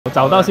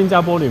找到新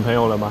加坡女朋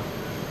友了吗？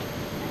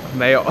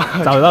没有。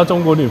找到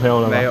中国女朋友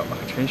了吗？没有，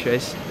纯学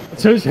习。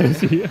纯学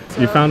习。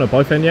You found a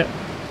boyfriend yet?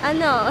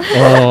 No.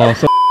 Oh,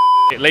 so.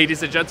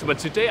 Ladies and gentlemen,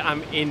 today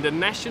I'm in the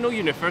National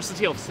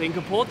University of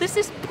Singapore. This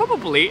is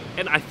probably,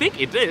 and I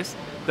think it is,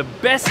 the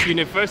best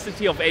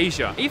university of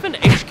Asia. Even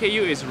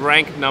HKU is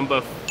ranked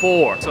number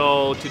 4.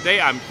 So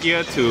today I'm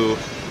here to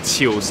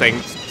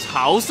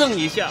朝圣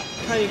一下，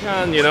看一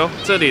看 you know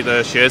这里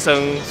的学生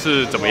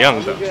是怎么样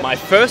的。My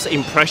first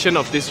impression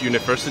of this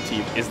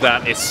university is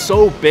that it's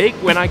so big.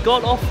 When I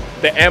got off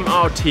the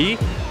MRT,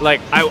 like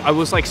I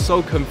was like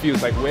so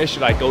confused, like where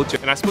should I go to?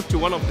 And I spoke to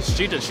one of the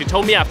students. She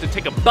told me I have to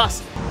take a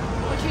bus.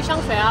 我去上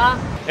学啊。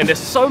 And there's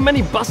so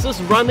many buses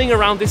running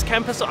around this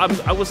campus. So I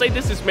would say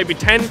this is maybe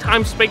 10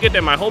 times bigger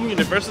than my home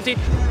university.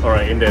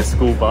 Alright, in their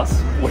school bus,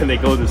 when they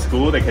go to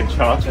school, they can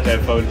charge their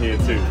phone here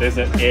too. There's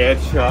an air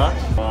charge.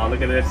 Oh,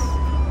 look at this.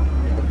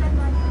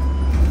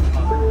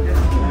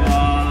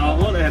 Wow,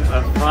 what an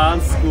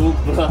advanced school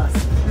bus.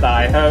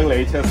 大鄉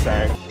里出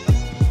城.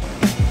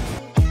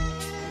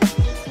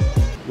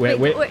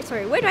 Wait,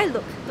 sorry, where do I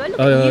look? Do I look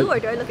at you or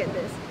do I look at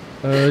this?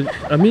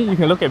 I mean, you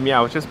can look at me.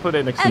 I'll just put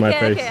it next to my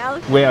face. Okay,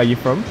 Where are you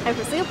from? I'm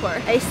from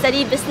Singapore. I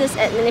study business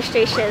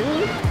administration,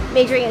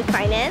 majoring in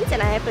finance,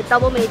 and I have a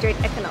double major in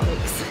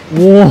economics.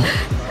 Whoa!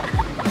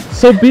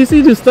 So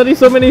busy to study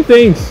so many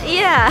things.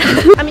 Yeah,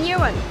 I'm in year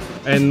 1.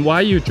 And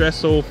why you dress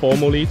so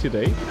formally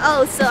today?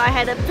 Oh, so I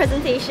had a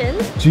presentation.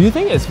 Do you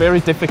think it's very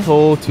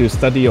difficult to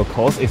study your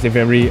course? Is it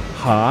very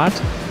hard?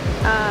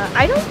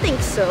 I don't think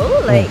so.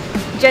 Like,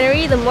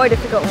 generally the more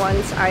difficult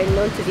ones are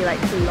known to be like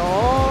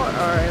law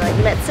or like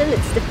medicine.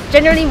 It's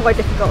generally more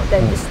difficult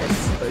than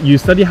business. You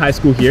study high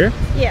school here?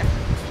 Yeah.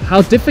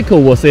 How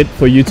difficult was it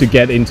for you to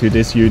get into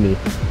this uni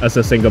as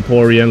a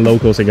Singaporean,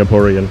 local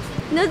Singaporean?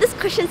 No, these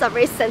questions are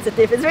very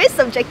sensitive. It's very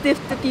subjective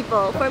to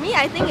people. For me,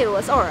 I think it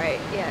was alright.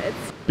 Yeah,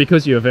 it's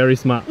Because you're very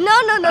smart. no.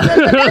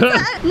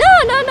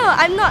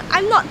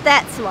 I'm not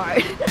that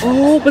smart.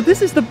 Oh, but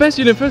this is the best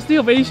university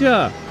of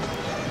Asia.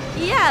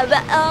 Yeah,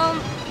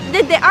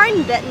 but there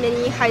aren't that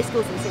many high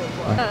schools in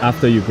Singapore.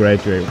 After you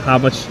graduate, how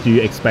much do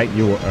you expect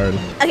you will earn?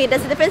 Okay,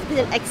 there's a difference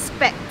between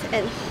expect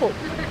and hope.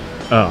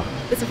 Oh.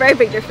 It's a very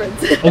big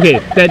difference. Okay,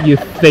 that you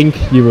think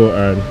you will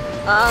earn.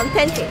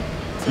 10K.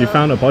 You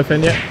found a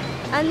boyfriend yet?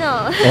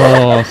 No.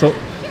 Oh, so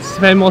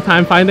spend more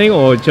time finding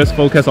or just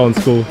focus on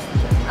school?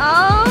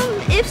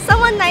 If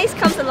someone nice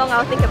comes along,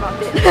 I'll think about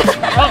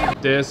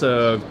it. There's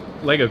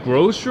like a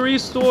grocery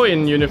store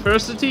in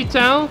University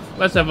Town.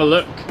 Let's have a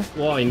look.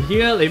 Wow, in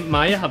here, 你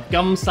買一盒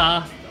金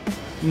沙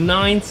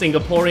 $9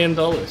 Singaporean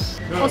dollars.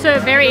 Also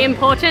very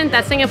important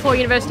that Singapore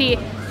University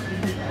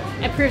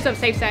approves of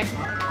safe sex.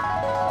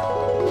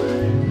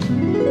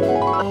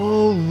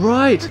 Oh,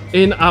 right.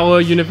 In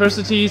our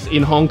universities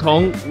in Hong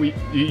Kong,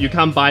 you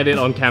can't buy it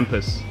on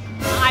campus.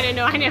 I don't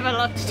know, I never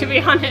looked, to be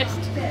honest.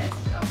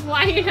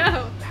 Why you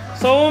know?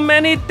 So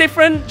many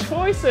different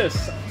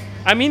choices.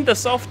 I mean the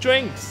soft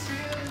drinks.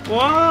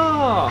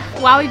 Wow.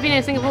 While we've been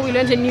in Singapore, we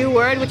learned a new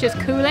word, which is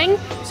cooling.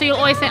 So you'll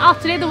always say, oh,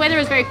 today the weather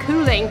is very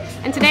cooling.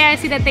 And today I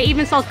see that they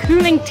even sell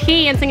cooling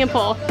tea in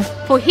Singapore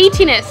for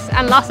heatiness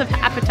and loss of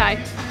appetite.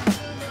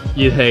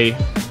 熱氣.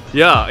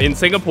 Yeah, in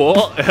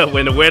Singapore,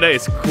 when the weather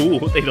is cool,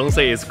 they don't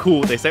say it's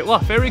cool. They say, wow,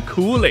 very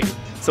cooling.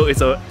 So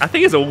I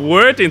think it's a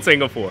word in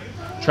Singapore.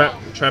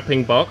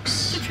 Trapping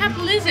box. To trap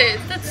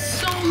lizards, that's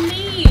so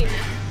mean.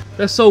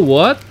 That's so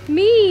what?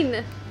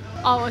 Mean.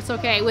 Oh, it's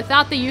okay,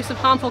 without the use of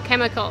harmful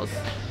chemicals.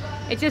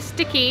 It's just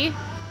sticky.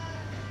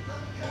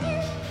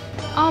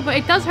 Oh, but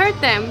it does hurt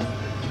them.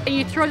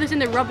 You throw this in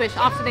the rubbish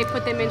after they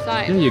put them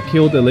inside. Yeah, you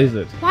kill the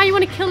lizard. Why do you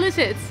want to kill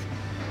lizards?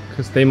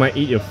 Because they might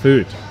eat your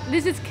food.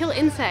 Lizards kill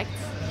insects.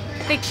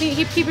 They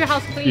keep your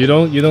house clean. You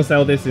don't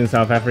sell this in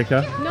South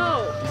Africa?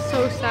 No,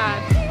 so sad.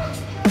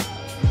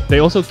 They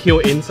also kill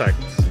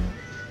insects.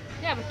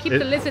 Yeah, but keep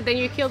the lizard, then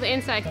you kill the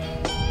insect.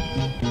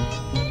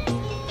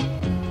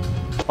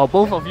 Oh,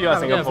 both of you are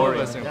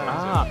Singaporeans.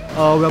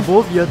 We're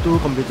both year 2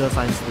 computer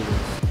science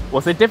students.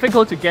 Was it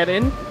difficult to get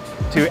in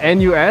to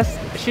NUS?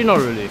 Actually, not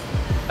really.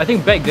 I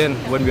think back then,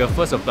 when we were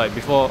first applied,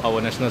 before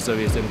our national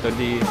service in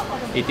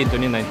 2018,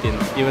 2019,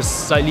 it was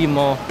slightly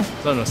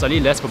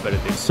less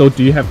competitive. So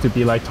do you have to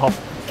be like top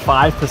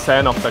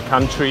 5% of the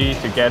country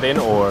to get in,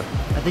 or?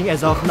 I think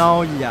as of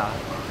now, yeah.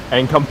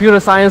 And computer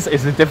science,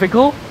 is it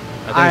difficult?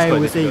 I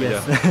would say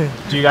yes. Yeah.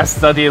 Do you guys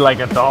study like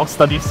a dog,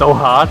 study so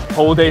hard?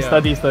 Whole day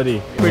study?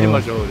 Pretty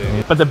much all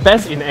day. But the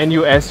best in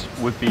NUS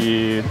would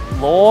be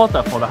law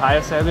for the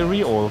higher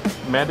salary, or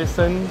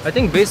medicine? I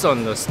think based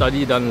on the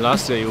study done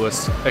last year, it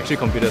was actually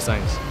computer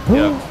science.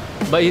 Yeah.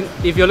 But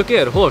if you're looking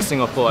at the whole of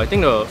Singapore, I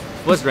think the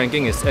first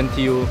ranking is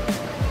NTU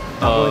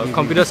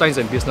computer science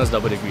and business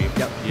double degree.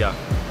 Yep. Yeah.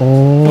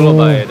 Oh. Followed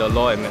by the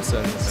law and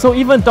medicine. So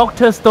even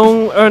doctors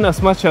don't earn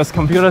as much as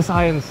computer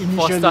science?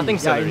 For starting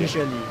salary.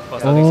 Initially. For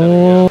starting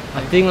salary, yeah.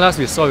 I think last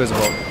we saw it was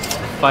about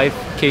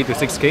 5K to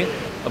 6K.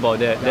 About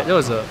that. That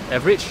was the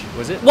average,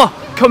 was it? Wow,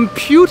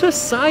 computer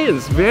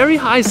science, very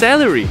high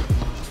salary.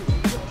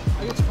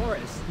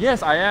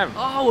 Yes, I am.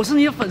 哦，我是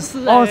你的粉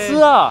丝哦，是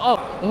啊。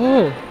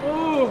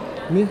哦。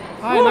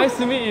Hi, nice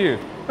to meet you.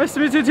 Nice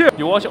to meet you too.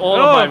 You watch all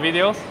of my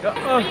videos? You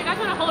guys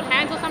want to hold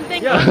hands or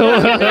something?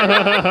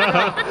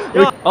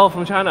 Oh,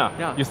 from China?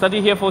 Yeah. You study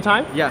here full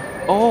time? Yeah.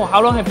 Oh,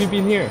 how long have you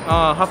been here?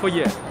 Half a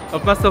year. A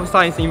Master of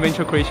Science in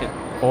Venture Creation.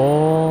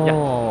 Oh. Yeah.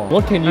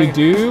 What can you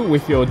do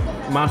with your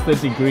master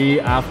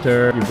degree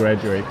after you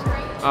graduate?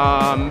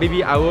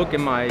 Maybe I will get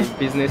my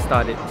business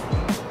started.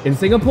 In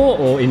Singapore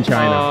or in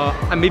China?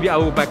 And maybe I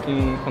will back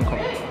in Hong Kong.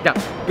 Yeah,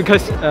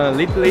 because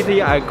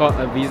lately I got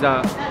a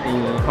visa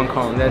in Hong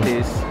Kong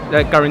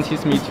that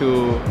guarantees me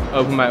to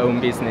open my own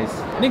business.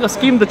 那个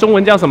scheme 的中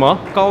文叫什么？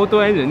高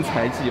端人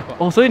才计划。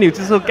哦，所以你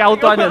就是高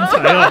端人才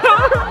了。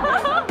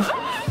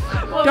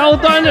高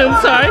端人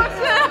才，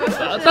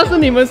但是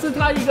你们是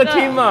他一个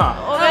team 嘛？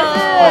我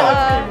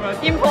们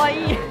是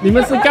employee。你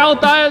们是高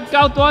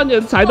端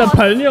人才的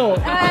朋友。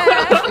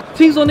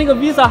听说那个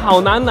visa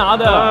好难拿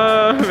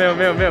的。没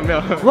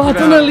有。哇，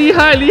真的厉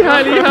害！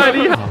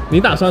你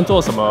打算做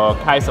什么？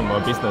开什么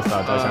business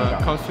啊？在香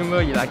港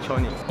 ？Consumer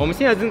electronics。我们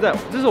现在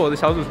这是我的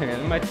小组成员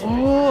卖。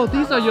哦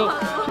 ，these are your。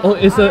哦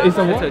 ，it's a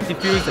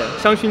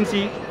diffuser 香薰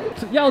机。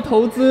要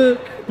投资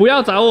不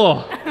要找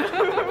我。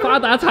发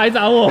达才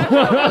找我。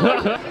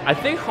I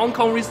think Hong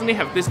Kong recently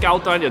have this 高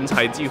端人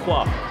才计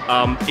划。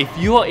If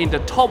you are in the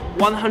top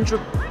 100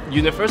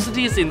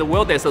 universities in the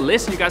world, there's a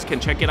list. You guys can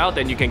check it out.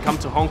 Then you can come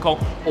to Hong Kong.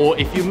 Or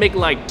if you make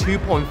like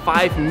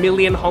 2.5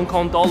 million Hong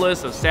Kong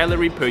dollars of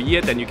salary per year,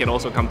 then you can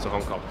also come to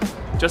Hong Kong.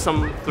 Just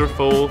some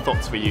fruitful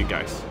thoughts for you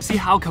guys. See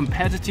how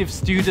competitive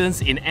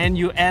students in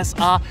NUS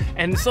are,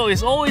 and so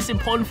it's always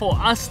important for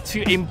us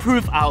to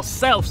improve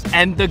ourselves.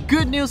 And the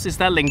good news is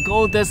that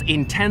Lingoda's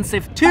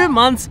intensive 2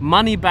 months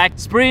money back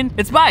sprint,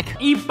 it's back.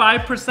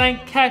 100%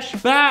 cash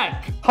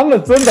back. 他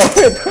们真的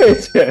会退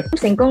钱。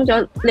成功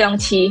咗2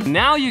期。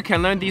Now you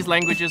can learn these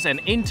languages and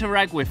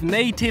interact with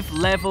native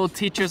level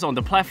teachers on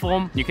the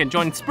platform. You can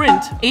join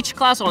Sprint. Each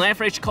class on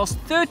average costs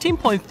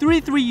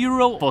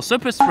 €13.33. For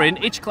Super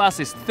Sprint, each class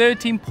is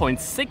 €13.66.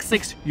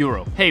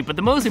 Hey, but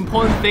the most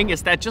important thing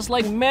is that just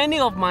like many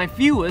of my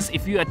viewers,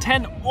 if you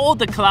attend all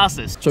the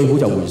classes, 最好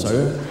就回水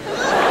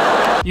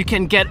啦。 you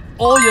can get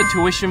all your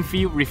tuition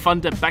fee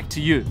refunded back to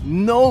you.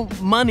 No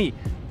money.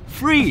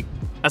 Free.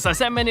 As I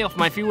said, many of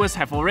my viewers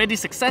have already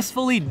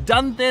successfully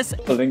done this.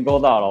 林高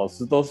大老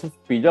师都是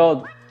非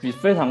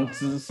常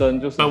资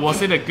深，就是。 But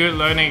was it a good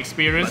learning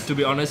experience? To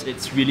be honest,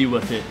 it's really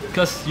worth it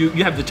because you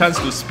have the chance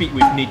to speak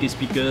with native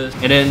speakers,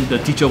 and then the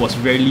teacher was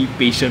very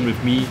patient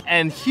with me.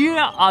 And here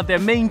are their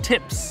main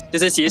tips. 就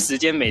是其实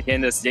每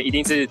天的时间一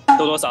定是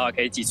多多少少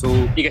可以挤出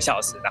1个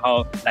小时，然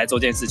后来做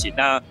这件事情。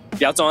那比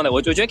较重要的，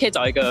我觉得可以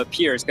找一个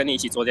peers 跟你一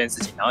起做这件事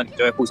情，然后你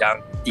就会互相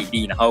砥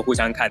砺，然后互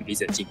相看彼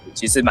此的进步，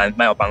其实蛮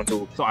有帮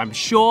助。 So I'm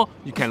sure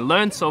you can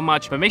learn so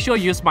much, but make sure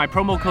you use my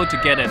promo code to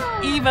get an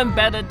even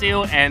better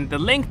deal. And the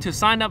link to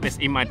sign up is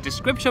in my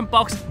description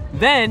box.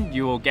 Then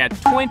you will get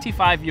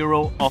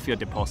 €25 off your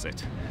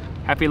deposit.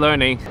 Happy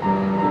learning.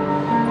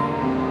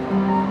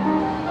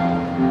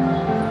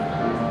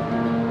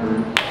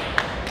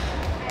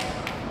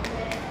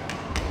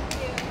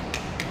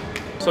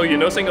 So you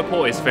know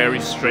Singapore is very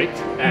strict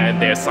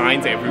and there are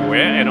signs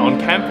everywhere, and on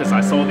campus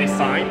I saw this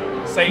sign,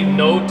 say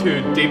no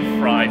to deep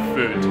fried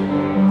food.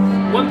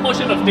 One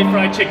portion of deep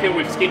fried chicken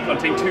with skin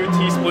contains 2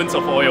 teaspoons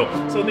of oil.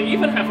 So they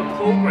even have a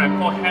program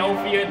called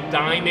Healthier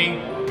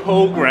Dining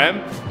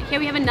Program. Here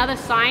we have another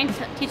sign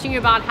teaching you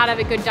about how to have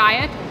a good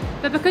diet.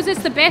 But because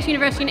it's the best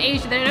university in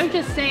Asia, they don't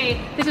just say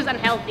this is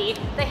unhealthy.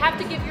 They have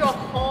to give you a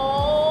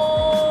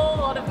whole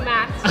lot of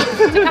maths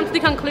to come to the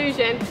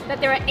conclusion that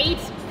there are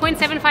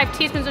 8.75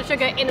 teaspoons of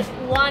sugar in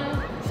one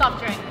soft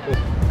drink.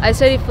 I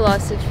study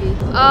philosophy.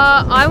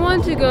 I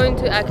want to go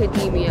into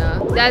academia.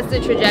 That's the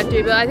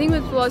trajectory, but I think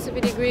with philosophy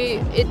degree,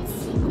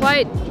 it's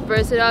quite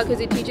versatile because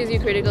it teaches you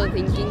critical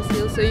thinking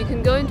skills. So you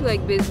can go into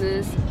like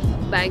business,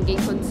 banking,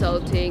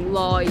 consulting,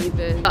 law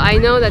even. I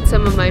know that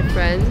some of my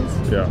friends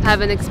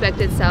have an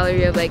expected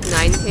salary of like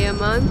 9K a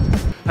month.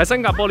 喺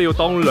新加坡你要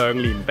當2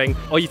年兵，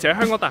而且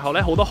香港大學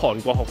咧好多韓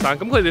國學生，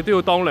咁佢哋都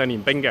要當2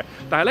年兵嘅。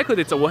但係咧佢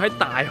哋就會喺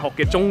大學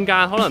嘅中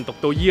間，可能讀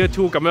到 Year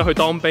 2咁樣去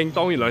當兵，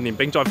當完2年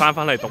兵再翻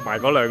嚟讀埋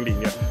嗰2年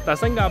嘅。但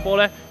係新加坡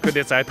咧，佢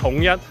哋就係統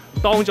一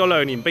當咗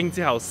2年兵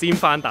之後先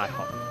翻大學。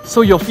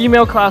So your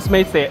female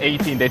classmates, they're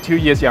 18, they're 2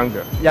 years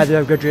younger. Yeah, they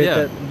have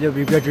graduated. They'll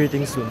be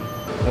graduating soon.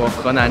 我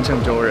河南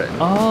郑州人。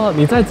哦，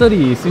你在这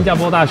里新加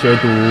坡大学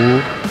读？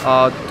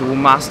读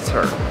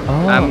Master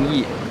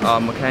ME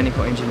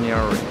Mechanical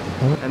Engineering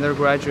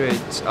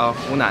Undergraduate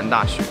湖南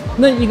大学。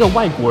那一个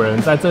外国人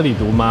在这里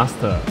读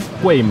Master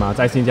贵吗？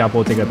在新加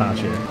坡这个大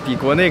学？比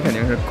国内肯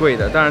定是贵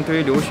的，但是对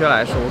于留学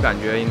来说，我感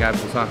觉应该不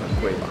算很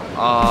贵吧。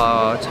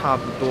差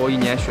不多1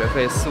年学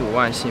费4、5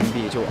万新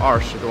币，就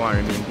20多万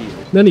人民币。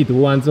那你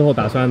读完之后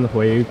打算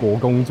回国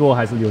工作，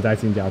还是留在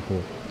新加坡？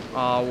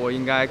我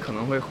应该可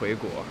能会回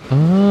国，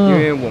因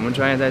为我们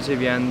专业在这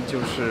边就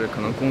是可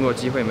能工作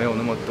机会没有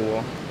那么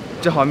多，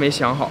这好像没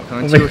想好，可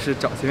能就是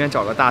随便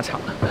找个大厂。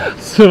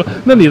是吗？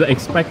那你的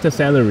expected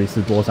salary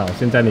是多少？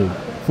现在你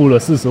付了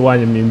40万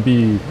人民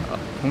币。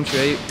同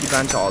学一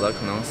般找的可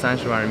能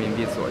30万人民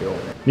币左右。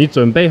你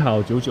准备好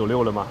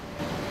996了吗？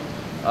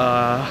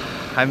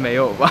还没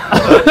有吧，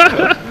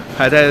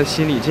还在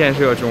心理建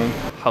设中。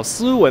好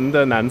斯文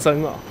的男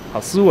生哦，好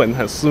斯文，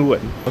很斯文。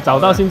找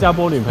到新加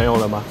坡女朋友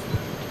了吗？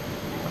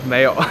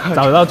没有。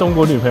找到中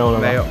国女朋友了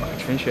吗？没有，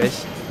纯学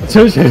习。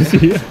纯学习。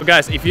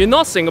Guys, if you're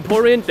not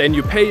Singaporean, then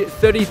you pay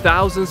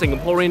 30,000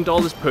 Singaporean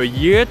dollars per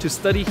year to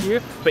study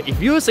here. But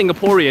if you're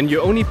Singaporean,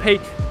 you only pay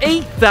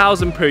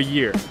 8,000 per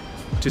year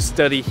to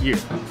study here.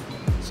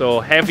 So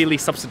heavily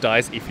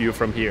subsidized if you're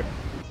from here.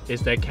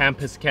 It's their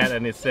campus cat,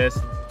 and it says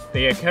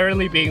they are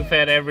currently being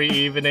fed every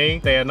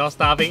evening. They are not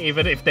starving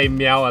even if they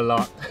meow a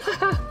lot.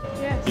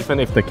 Yes. Even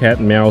if the cat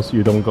meows,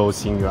 you don't go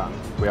新源，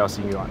不要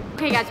新源。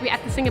 Okay guys, we're at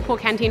the Singapore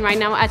canteen right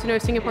now. As you know,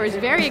 Singapore is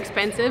very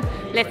expensive.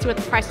 Let's see what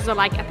the prices are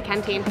like at the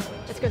canteen.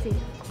 Let's go see.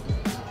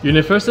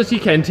 University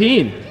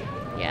canteen.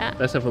 Yeah.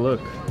 Let's have a look.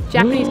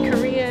 Japanese,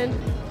 Korean.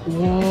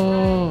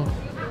 Whoa.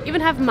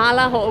 Even have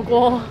mala火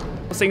锅.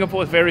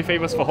 Singapore is very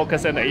famous for hawker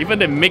center. Even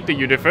they make the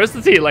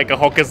university like a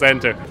hawker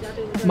center.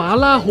 麻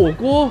辣火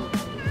锅，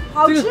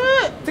好吃。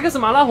这个是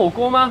麻辣火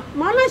锅吗？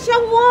麻辣香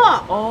锅。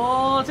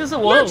哦，就是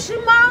我要吃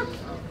吗？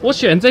我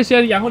选这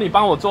些，然后你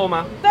帮我做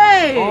吗？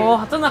对。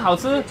哦，真的好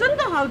吃。真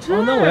的好吃。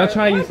哦，那我要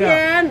try 一下。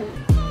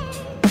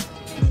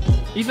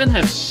Even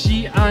have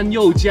西安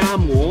肉夹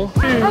馍。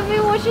I've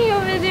been watching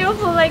your video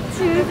for like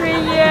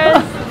 2-3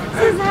 years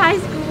since high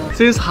school.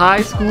 Since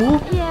high school?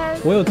 Yes.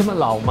 我有这么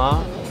老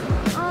吗？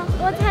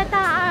我才大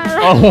二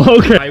了。哦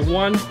，OK。台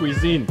湾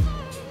cuisine，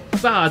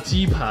 炸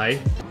鸡排。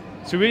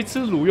Should we 吃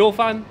卤肉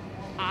饭？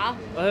啊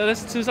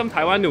？Let's 吃 some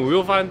台湾卤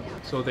肉饭。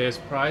So there's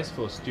price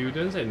for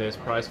students and there's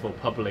price for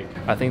public.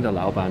 I think the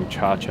老板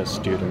charge us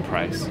student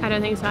price. I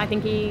don't think so. I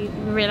think he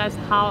realized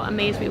how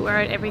amazed we were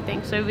at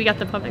everything, so we got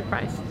the public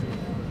price.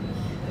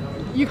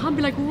 You can't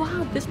be like,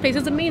 wow, this place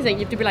is amazing.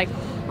 You have to be like,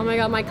 oh my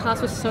god, my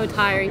class was so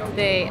tiring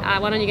today.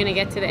 What are you gonna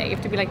get today? You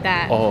have to be like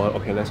that. Oh,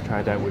 okay. Let's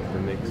try that with the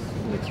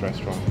next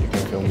restaurant. You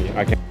can film me.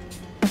 I can.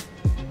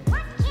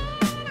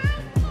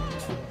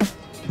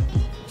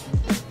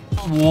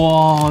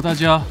 哇，大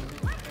家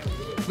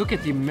 ，look at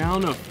the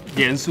amount of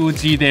盐酥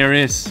鸡 there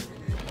is。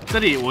这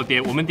里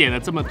我们点了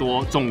这么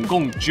多，总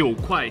共9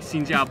块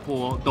新加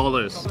坡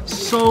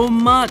dollars，so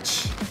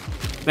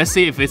much。Let's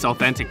see if it's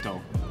authentic though。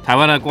台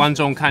湾的观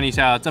众看一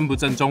下正不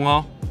正宗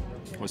哦。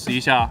我试一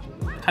下，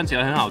看起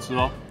来很好吃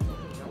哦。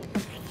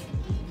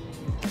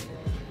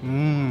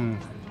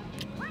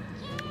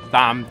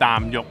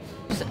啖肉。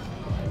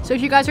 So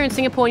if you guys are in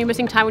Singapore and you're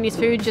missing Taiwanese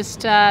food,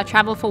 just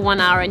travel for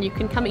 1 hour and you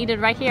can come eat it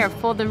right here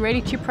for the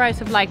really cheap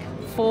price of like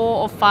 4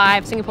 or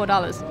 5 Singapore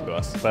dollars.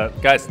 But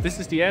guys, this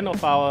is the end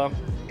of our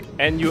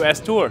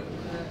NUS tour.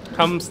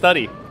 Come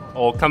study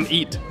or come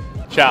eat.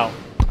 Ciao.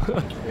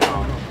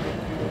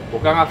 我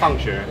刚刚放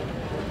学。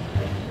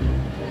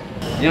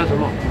你要什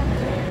么？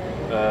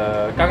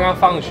刚刚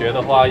放学的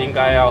话，应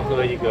该要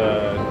喝一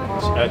个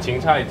芹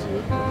菜汁。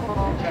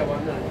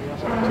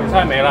芹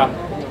菜没了。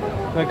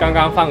 那刚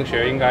刚放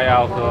学应该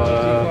要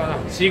喝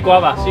西瓜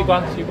吧？西瓜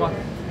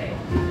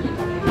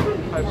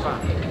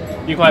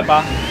，1块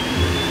8。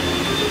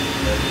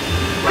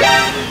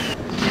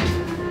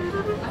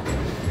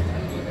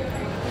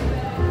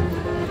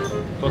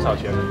多少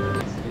钱？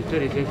你这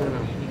里先生呢？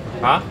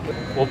啊？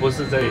我不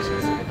是这里先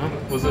生啊，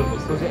不是。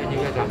都是你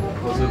干啥？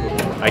不是。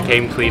I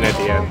came clean at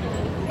the end.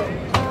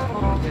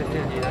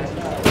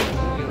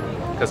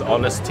 Because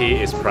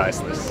honesty is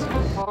priceless.